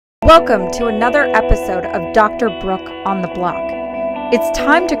Welcome to another episode of Dr. Brook on the Block. It's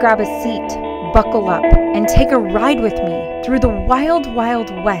time to grab a seat, buckle up, and take a ride with me through the wild,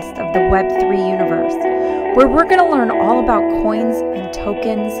 wild west of the Web3 universe, where we're going to learn all about coins and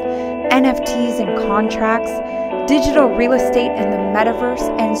tokens, NFTs and contracts, digital real estate and the metaverse,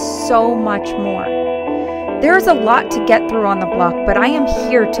 and so much more. There's a lot to get through on the block, but I am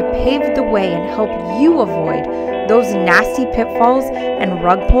here to pave the way and help you avoid those nasty pitfalls and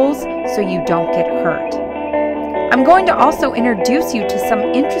rug pulls so you don't get hurt. I'm going to also introduce you to some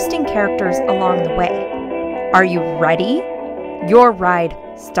interesting characters along the way. Are you ready? Your ride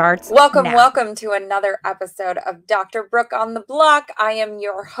starts now. Welcome to another episode of Dr. Brook on the Block. I am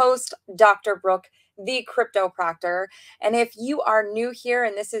your host, Dr. Brook, the cryptopractor. And if you are new here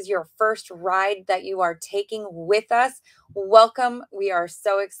and this is your first ride that you are taking with us, welcome. We are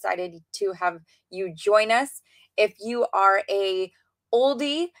so excited to have you join us. If you are a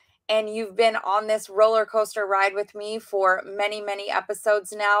oldie and you've been on this roller coaster ride with me for many, many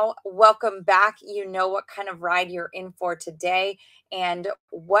episodes now, welcome back. You know what kind of ride you're in for today. And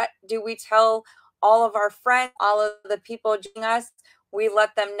what do we tell all of our friends, all of the people joining us? We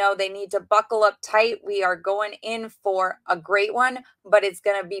let them know they need to buckle up tight. We are going in for a great one, but it's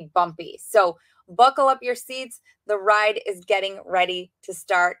going to be bumpy. So buckle up your seats. The ride is getting ready to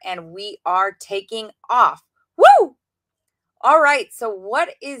start and we are taking off. Woo! All right. So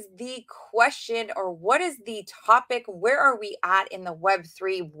what is the question or what is the topic? Where are we at in the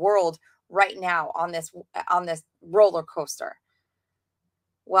Web3 world right now on this roller coaster?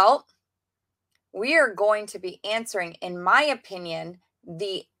 Well, we are going to be answering, in my opinion,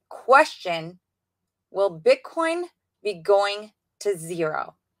 the question, will Bitcoin be going to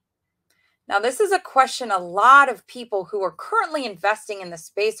zero? Now, this is a question a lot of people who are currently investing in the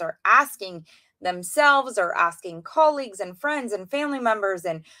space are asking themselves or asking colleagues and friends and family members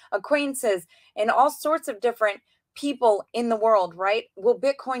and acquaintances and all sorts of different people in the world, right? Will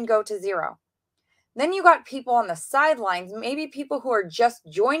Bitcoin go to zero? Then you got people on the sidelines, maybe people who are just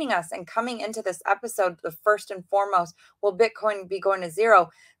joining us and coming into this episode, the first and foremost, will Bitcoin be going to zero?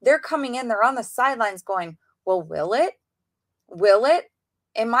 They're coming in, they're on the sidelines going, well, will it? Will it?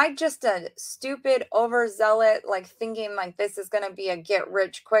 Am I just a stupid overzealot, like thinking like this is going to be a get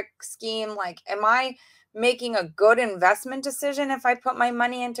rich quick scheme? Like, am I making a good investment decision if I put my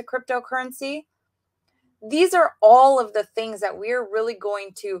money into cryptocurrency? These are all of the things that we're really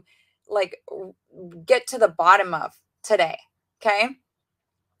going to get to the bottom of today. Okay.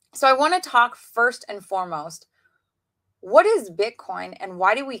 So I want to talk first and foremost, what is Bitcoin and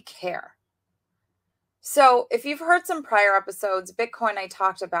why do we care? So if you've heard some prior episodes, Bitcoin, I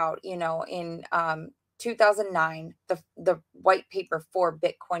talked about, in 2009, the white paper for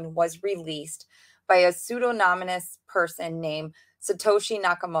Bitcoin was released by a pseudonymous person named Satoshi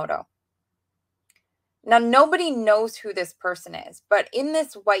Nakamoto. Now, nobody knows who this person is, but in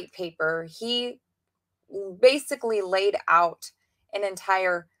this white paper, he basically laid out an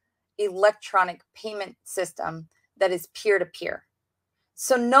entire electronic payment system that is peer-to-peer.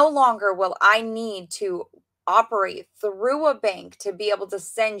 So no longer will I need to operate through a bank to be able to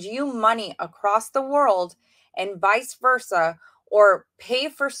send you money across the world and vice versa, or pay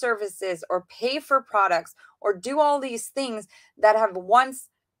for services or pay for products or do all these things that have once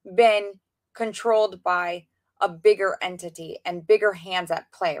been controlled by a bigger entity and bigger hands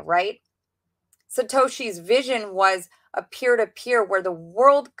at play, right? Satoshi's vision was a peer-to-peer where the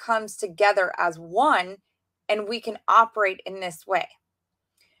world comes together as one and we can operate in this way.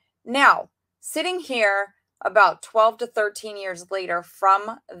 Now, sitting here about 12 to 13 years later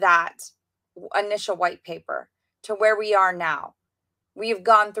from that initial white paper to where we are now, we have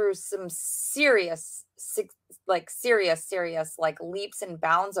gone through some serious leaps and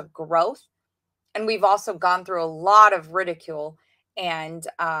bounds of growth. And we've also gone through a lot of ridicule and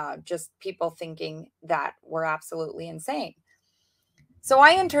just people thinking that we're absolutely insane. So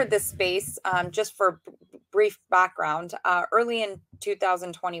I entered this space, just for brief background, early in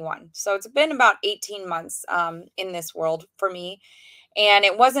 2021. So it's been about 18 months in this world for me. And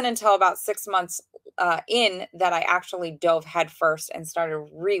it wasn't until about 6 months in that I actually dove headfirst and started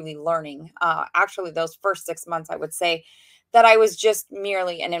really learning. Actually, those first 6 months, I would say that I was just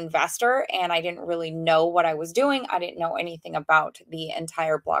merely an investor and I didn't really know what I was doing. I didn't know anything about the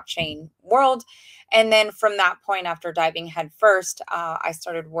entire blockchain world. And then from that point, after diving headfirst, I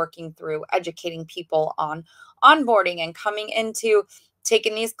started working through educating people on onboarding and coming into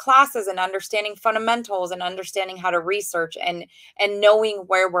taking these classes and understanding fundamentals and understanding how to research and knowing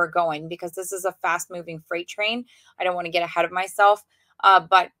where we're going, because this is a fast moving freight train. I don't want to get ahead of myself,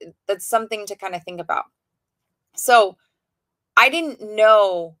 but that's something to kind of think about. So I didn't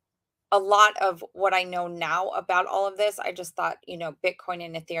know a lot of what I know now about all of this, I just thought, Bitcoin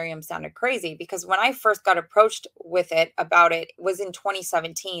and Ethereum sounded crazy because when I first got approached with it about it was in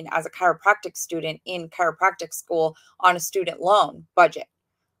 2017 as a chiropractic student in chiropractic school on a student loan budget.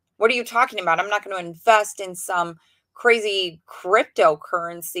 What are you talking about? I'm not going to invest in some crazy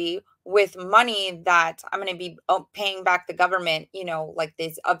cryptocurrency with money that I'm going to be paying back the government, like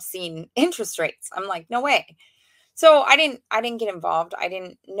these obscene interest rates. I'm like, no way. So I didn't get involved. I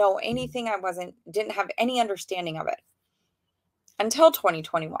didn't know anything. Didn't have any understanding of it until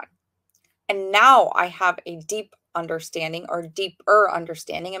 2021. And now I have a deep understanding or deeper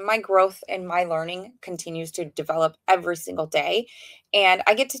understanding, and my growth and my learning continues to develop every single day. And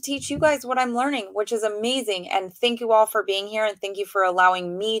I get to teach you guys what I'm learning, which is amazing. And thank you all for being here, and thank you for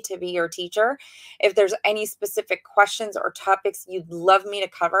allowing me to be your teacher. If there's any specific questions or topics you'd love me to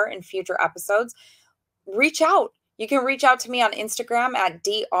cover in future episodes, reach out. You can reach out to me on Instagram at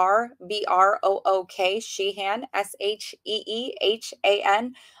DRBROOK Sheehan,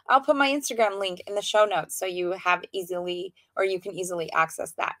 SHEEHAN. I'll put my Instagram link in the show notes so you can easily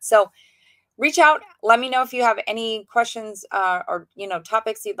access that. So reach out. Let me know if you have any questions or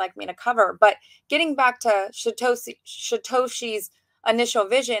topics you'd like me to cover. But getting back to Satoshi's initial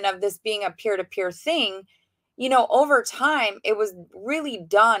vision of this being a peer-to-peer thing, over time it was really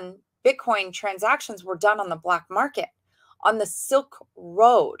done. Bitcoin transactions were done on the black market, on the Silk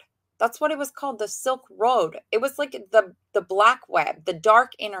Road. That's what it was called, the Silk Road. It was like the black web, the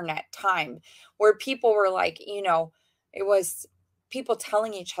dark internet time, where people were like, it was people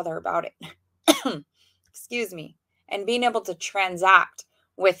telling each other about it. Excuse me. And being able to transact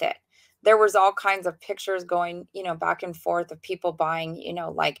with it. There was all kinds of pictures going, back and forth of people buying,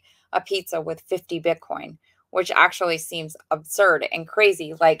 like a pizza with 50 Bitcoin, which actually seems absurd and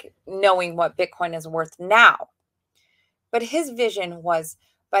crazy, like knowing what Bitcoin is worth now. But his vision was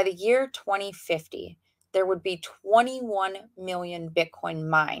by the year 2050, there would be 21 million Bitcoin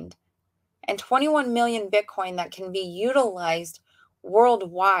mined, and 21 million Bitcoin that can be utilized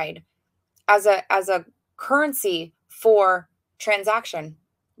worldwide as a currency for transaction,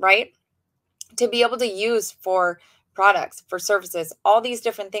 right? To be able to use for products, for services, all these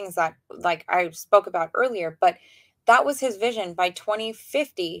different things that like I spoke about earlier. But that was his vision by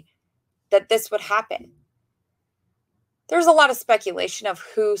 2050 that this would happen. There's a lot of speculation of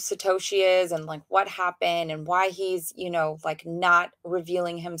who Satoshi is and like what happened and why he's, like not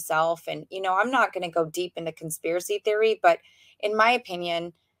revealing himself. And, I'm not going to go deep into conspiracy theory, but in my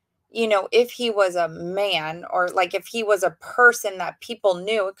opinion, if he was a man or like if he was a person that people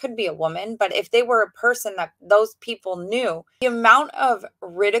knew, it could be a woman, but if they were a person that those people knew, the amount of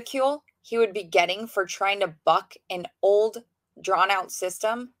ridicule he would be getting for trying to buck an old drawn out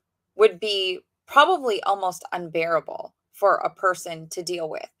system would be probably almost unbearable for a person to deal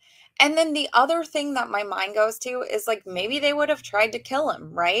with. And then the other thing that my mind goes to is like maybe they would have tried to kill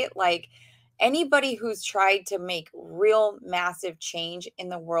him, right? Like anybody who's tried to make real massive change in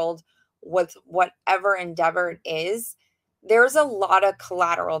the world with whatever endeavor it is, there's a lot of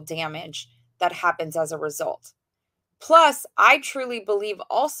collateral damage that happens as a result. Plus, I truly believe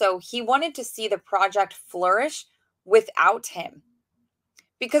also he wanted to see the project flourish without him,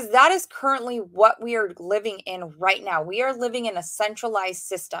 because that is currently what we are living in right now. We are living in a centralized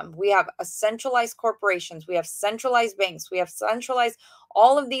system. We have a centralized corporations. We have centralized banks. We have centralized,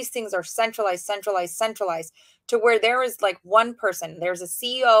 all of these things are centralized to where there is like one person. There's a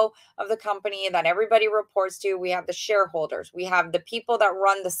CEO of the company that everybody reports to. We have the shareholders. We have the people that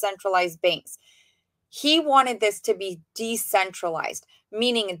run the centralized banks. He wanted this to be decentralized,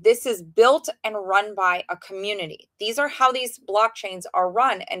 meaning this is built and run by a community. These are how these blockchains are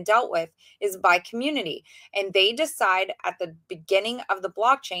run and dealt with, is by community. And they decide at the beginning of the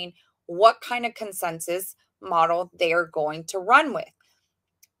blockchain what kind of consensus model they are going to run with.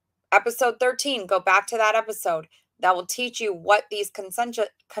 Episode 13, go back to that episode. That will teach you what these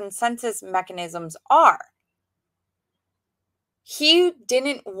consensus mechanisms are. He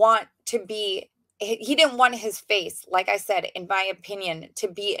didn't want his face, like I said, in my opinion, to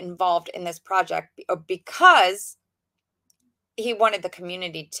be involved in this project because he wanted the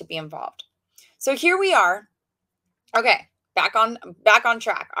community to be involved. So here we are. Okay, back on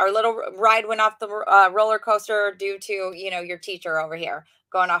track. Our little ride went off the roller coaster due to, your teacher over here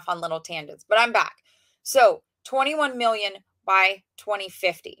going off on little tangents, but I'm back. So 21 million by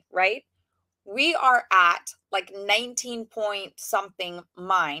 2050, right? We are at like 19 point something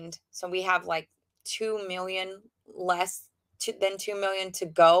mined. So we have like 2 million less than 2 million to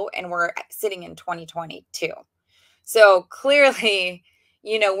go. And we're sitting in 2022. So clearly,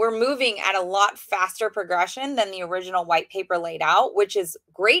 We're moving at a lot faster progression than the original white paper laid out, which is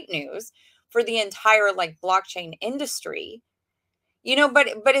great news for the entire like blockchain industry.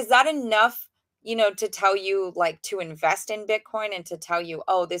 But is that enough, to tell you like to invest in Bitcoin and to tell you,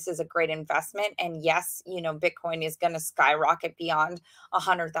 oh, this is a great investment? And yes, Bitcoin is going to skyrocket beyond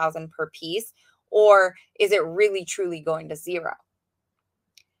 100,000 per piece. Or is it really truly going to zero?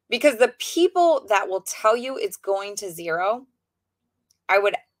 Because the people that will tell you it's going to zero, I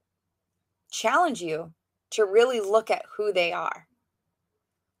would challenge you to really look at who they are.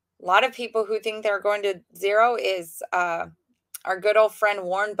 A lot of people who think they're going to zero is our good old friend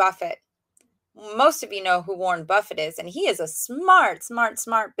Warren Buffett. Most of you know who Warren Buffett is, and he is a smart, smart,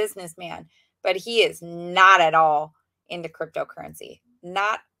 smart businessman, but he is not at all into cryptocurrency.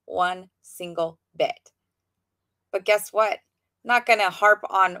 Not one single bit. But guess what? Not going to harp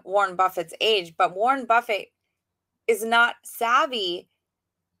on Warren Buffett's age, but Warren Buffett is not savvy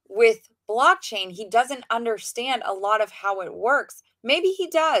with blockchain. He doesn't understand a lot of how it works. Maybe he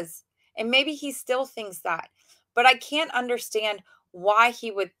does, and maybe he still thinks that. But I can't understand why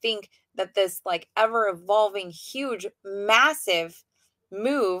he would think that this like ever evolving, huge, massive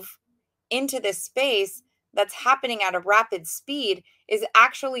move into this space that's happening at a rapid speed is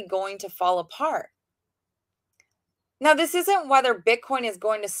actually going to fall apart. Now, this isn't whether Bitcoin is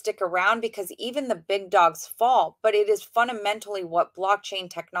going to stick around because even the big dogs fall, but it is fundamentally what blockchain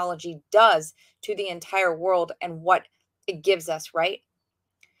technology does to the entire world and what it gives us, right?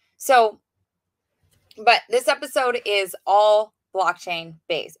 So, but this episode is all blockchain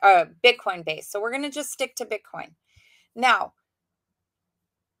based, Bitcoin based. So we're going to just stick to Bitcoin. Now,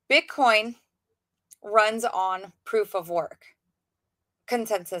 Bitcoin runs on proof of work.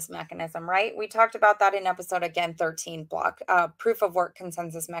 Consensus mechanism, right? We talked about that in episode, again, 13 block, proof of work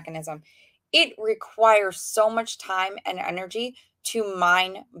consensus mechanism. It requires so much time and energy to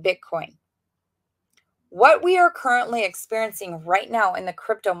mine Bitcoin. What we are currently experiencing right now in the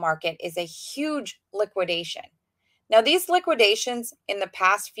crypto market is a huge liquidation. Now, these liquidations in the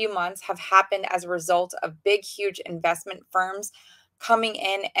past few months have happened as a result of big, huge investment firms coming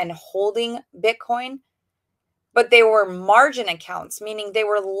in and holding Bitcoin. But they were margin accounts, meaning they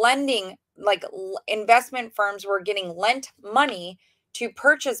were lending, like investment firms were getting lent money to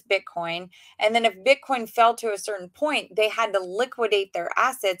purchase Bitcoin. And then if Bitcoin fell to a certain point, they had to liquidate their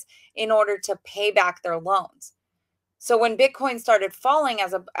assets in order to pay back their loans. So when Bitcoin started falling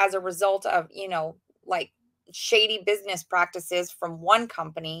as a result of, like shady business practices from one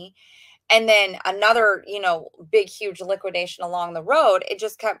company, and then another, big, huge liquidation along the road, it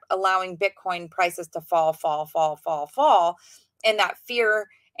just kept allowing Bitcoin prices to fall. And that fear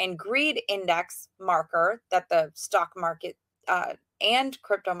and greed index marker that the stock market and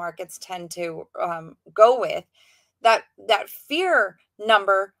crypto markets tend to go with, that fear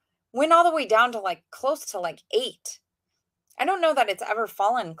number went all the way down to like close to like 8. I don't know that it's ever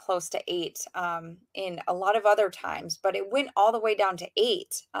fallen close to 8 in a lot of other times, but it went all the way down to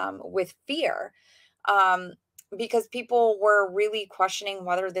 8 with fear um, because people were really questioning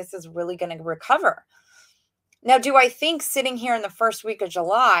whether this is really going to recover. Now, do I think sitting here in the first week of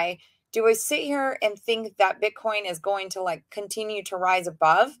July, do I sit here and think that Bitcoin is going to like continue to rise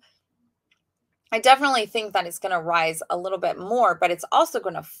above? I definitely think that it's going to rise a little bit more, but it's also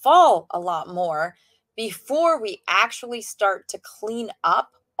going to fall a lot more before we actually start to clean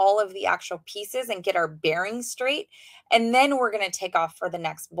up all of the actual pieces and get our bearings straight. And then we're going to take off for the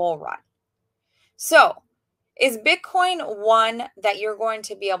next bull run. So, is Bitcoin one that you're going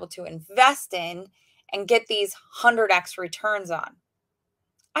to be able to invest in and get these 100x returns on?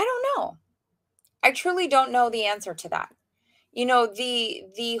 I don't know. I truly don't know the answer to that.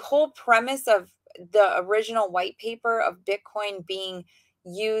 The whole premise of the original white paper of Bitcoin being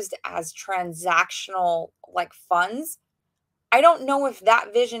used as transactional like funds, I don't know if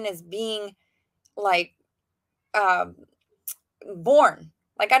that vision is being like um, born.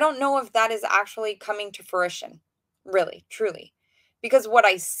 Like, I don't know if that is actually coming to fruition, really, truly. Because what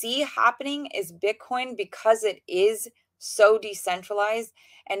I see happening is Bitcoin, because it is so decentralized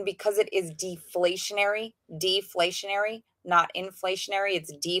and because it is deflationary, not inflationary,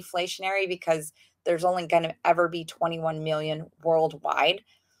 it's deflationary because there's only going to ever be 21 million worldwide.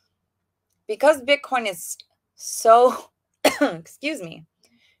 Because Bitcoin is so, excuse me,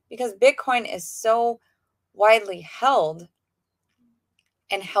 because Bitcoin is so widely held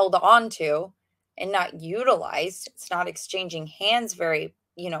and held on to and not utilized, it's not exchanging hands very,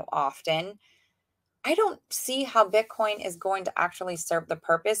 often. I don't see how Bitcoin is going to actually serve the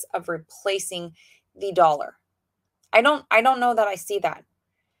purpose of replacing the dollar. I don't know that I see that.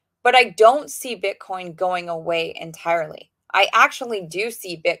 But I don't see Bitcoin going away entirely. I actually do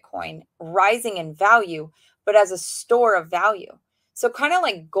see Bitcoin rising in value, but as a store of value. So, kind of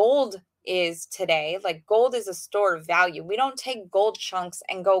like gold is today, like gold is a store of value. We don't take gold chunks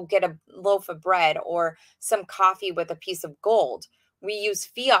and go get a loaf of bread or some coffee with a piece of gold. We use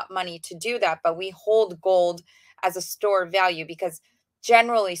fiat money to do that, but we hold gold as a store of value because,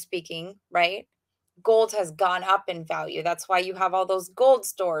 generally speaking, right? Gold has gone up in value. That's why you have all those gold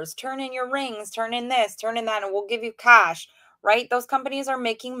stores. Turn in your rings, turn in this, turn in that, and we'll give you cash, right? Those companies are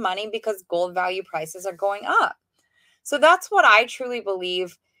making money because gold value prices are going up. So that's what I truly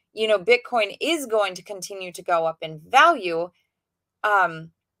believe. Bitcoin is going to continue to go up in value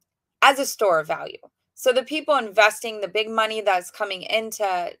um, as a store of value. So the people investing the big money that's coming into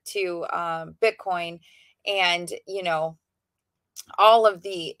Bitcoin and, all of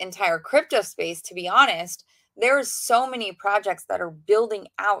the entire crypto space, to be honest, there's so many projects that are building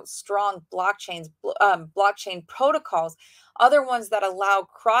out strong blockchain protocols, other ones that allow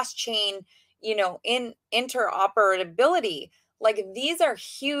cross-chain, in interoperability. Like these are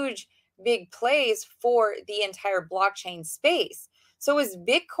huge, big plays for the entire blockchain space. So is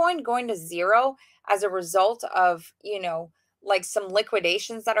Bitcoin going to zero as a result of, like some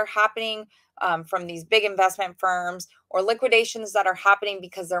liquidations that are happening from these big investment firms, or liquidations that are happening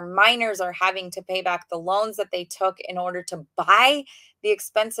because their miners are having to pay back the loans that they took in order to buy the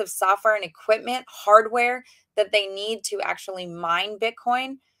expensive software and equipment, hardware that they need to actually mine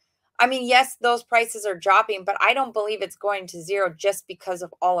Bitcoin? I mean, yes, those prices are dropping, but I don't believe it's going to zero just because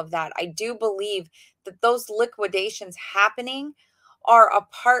of all of that. I do believe that those liquidations happening are a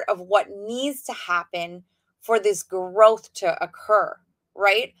part of what needs to happen for this growth to occur,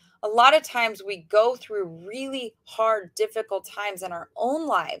 right? A lot of times we go through really hard, difficult times in our own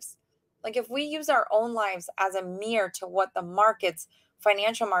lives. Like if we use our own lives as a mirror to what the markets,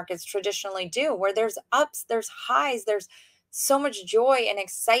 financial markets traditionally do, where there's ups, there's highs, there's so much joy and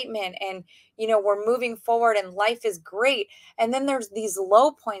excitement, and we're moving forward and life is great, and then there's these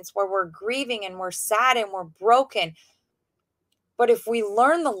low points where we're grieving and we're sad and we're broken. But if we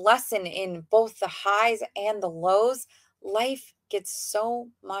learn the lesson in both the highs and the lows, life gets so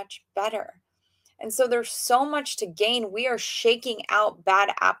much better. And so there's so much to gain. We are shaking out bad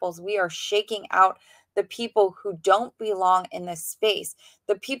apples. We are shaking out the people who don't belong in this space,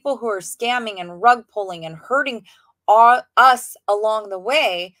 the people who are scamming and rug pulling and hurting us along the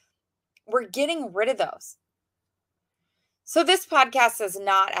way. We're getting rid of those. So this podcast is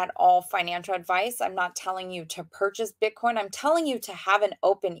not at all financial advice. I'm not telling you to purchase Bitcoin. I'm telling you to have an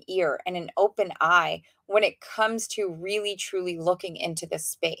open ear and an open eye when it comes to really, truly looking into this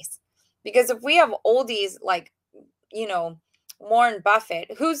space. Because if we have oldies like, you know, Warren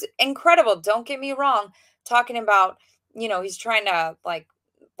Buffett, who's incredible, don't get me wrong, talking about, he's trying to like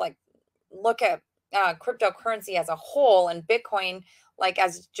look at cryptocurrency as a whole and Bitcoin like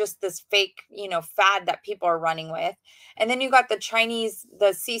as just this fake, fad that people are running with. And then you got the Chinese, the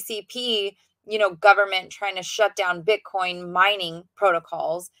CCP, government trying to shut down Bitcoin mining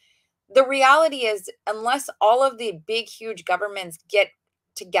protocols. The reality is, unless all of the big, huge governments get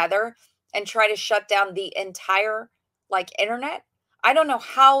together and try to shut down the entire internet, I don't know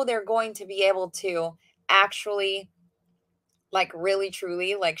how they're going to be able to actually really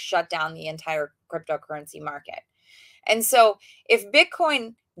truly shut down the entire cryptocurrency market. And so if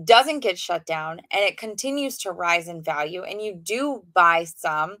Bitcoin doesn't get shut down and it continues to rise in value and you do buy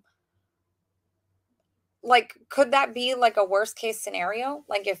some, could that be a worst case scenario?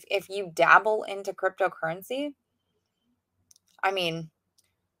 Like if you dabble into cryptocurrency? I mean,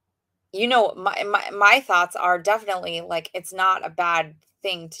 my thoughts are definitely it's not a bad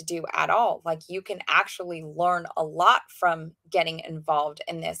thing to do at all. Like you can actually learn a lot from getting involved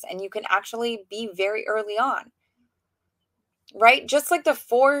in this, and you can actually be very early on, right? Just like the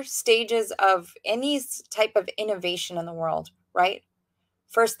 4 stages of any type of innovation in the world, right?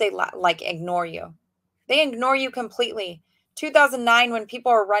 First, they ignore you. They ignore you completely. 2009, when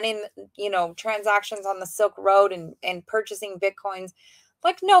people are running, transactions on the Silk Road and purchasing Bitcoins,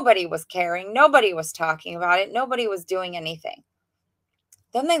 nobody was caring. Nobody was talking about it. Nobody was doing anything.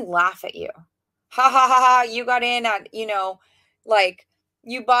 Then they laugh at you. Ha ha ha ha. You got in at,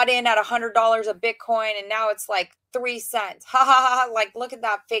 you bought in at $100 a Bitcoin and now it's 3 cents. Ha ha ha. Look at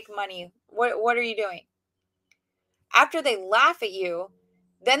that fake money. What are you doing? After they laugh at you,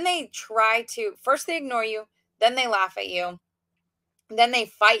 then they try to, first they ignore you, then they laugh at you, then they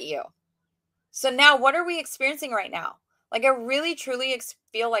fight you. So now what are we experiencing right now? Like, I really truly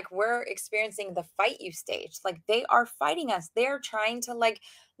feel like we're experiencing the fight you stage. Like, they are fighting us. They're trying to like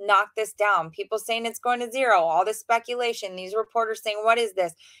knock this down. People saying it's going to zero, all this speculation, these reporters saying, what is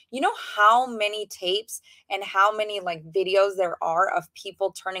this? You know how many tapes and how many like videos there are of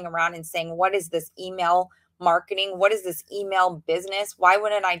people turning around and saying, what is this email marketing? What is this email business? Why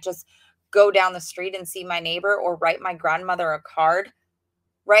wouldn't I just go down the street and see my neighbor or write my grandmother a card?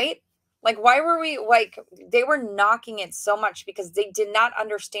 Right? Like, why were we like, they were knocking it so much because they did not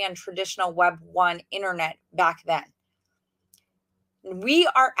understand traditional Web 1 internet back then. We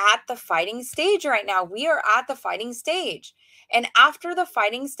are at the fighting stage right now. We are at the fighting stage. And after the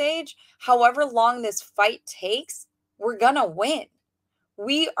fighting stage, however long this fight takes, we're going to win.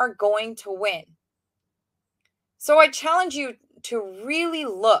 We are going to win. So I challenge you to really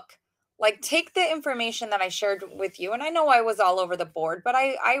look, like take the information that I shared with you. And I know I was all over the board, but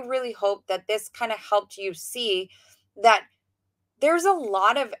I really hope that this kind of helped you see that there's a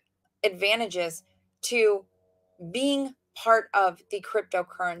lot of advantages to being part of the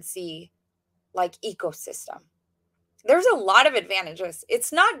cryptocurrency like ecosystem. There's a lot of advantages.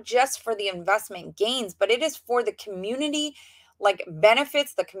 It's not just for the investment gains, but it is for the community like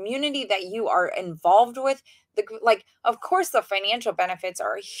benefits, the community that you are involved with. Like, of course, the financial benefits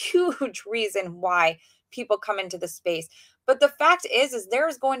are a huge reason why people come into the space. But the fact is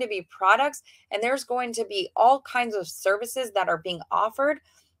there's going to be products and there's going to be all kinds of services that are being offered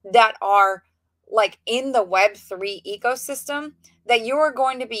that are like in the Web3 ecosystem that you are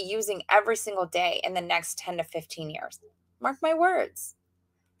going to be using every single day in the next 10 to 15 years. Mark my words.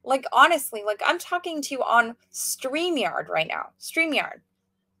 Like, honestly, like I'm talking to you on StreamYard right now, StreamYard.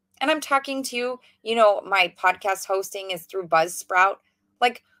 And I'm talking to you, you know, my podcast hosting is through Buzzsprout.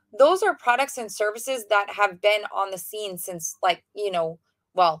 Like, those are products and services that have been on the scene since like, you know,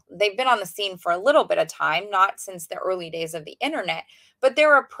 well, they've been on the scene for a little bit of time, not since the early days of the internet, but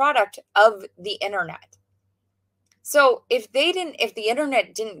they're a product of the internet. So if the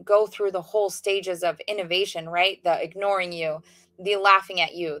internet didn't go through the whole stages of innovation, right? The ignoring you, the laughing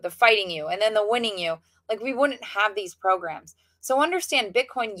at you, the fighting you, and then the winning you, like we wouldn't have these programs. So understand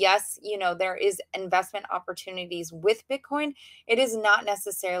Bitcoin, yes, you know, there is investment opportunities with Bitcoin. It is not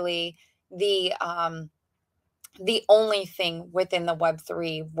necessarily the only thing within the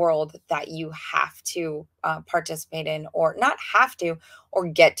Web3 world that you have to participate in, or not have to, or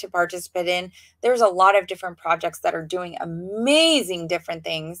get to participate in. There's a lot of different projects that are doing amazing different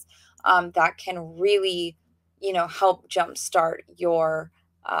things that can really, you know, help jumpstart your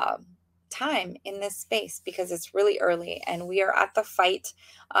time in this space because it's really early and we are at the fight.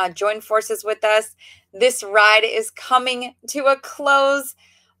 Join forces with us. This ride is coming to a close.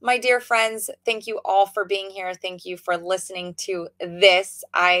 My dear friends, thank you all for being here. Thank you for listening to this.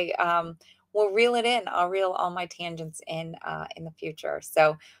 I will reel it in. I'll reel all my tangents in the future.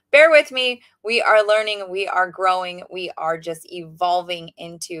 So bear with me. We are learning. We are growing. We are just evolving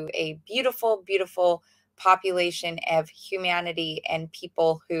into a beautiful, beautiful population of humanity and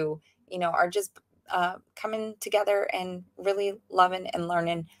people who, you know, are just coming together and really loving and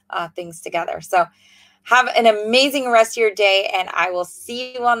learning things together. So have an amazing rest of your day, and I will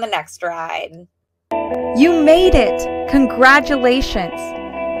see you on the next ride. You made it! Congratulations!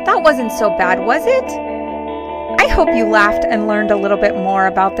 That wasn't so bad, was it? I hope you laughed and learned a little bit more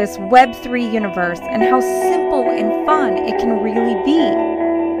about this Web3 universe and how simple and fun it can really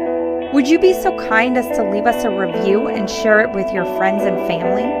be. Would you be so kind as to leave us a review and share it with your friends and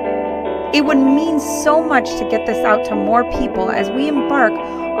family? It would mean so much to get this out to more people as we embark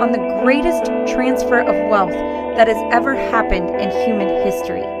on the greatest transfer of wealth that has ever happened in human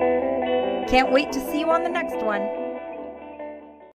history. Can't wait to see you on the next one.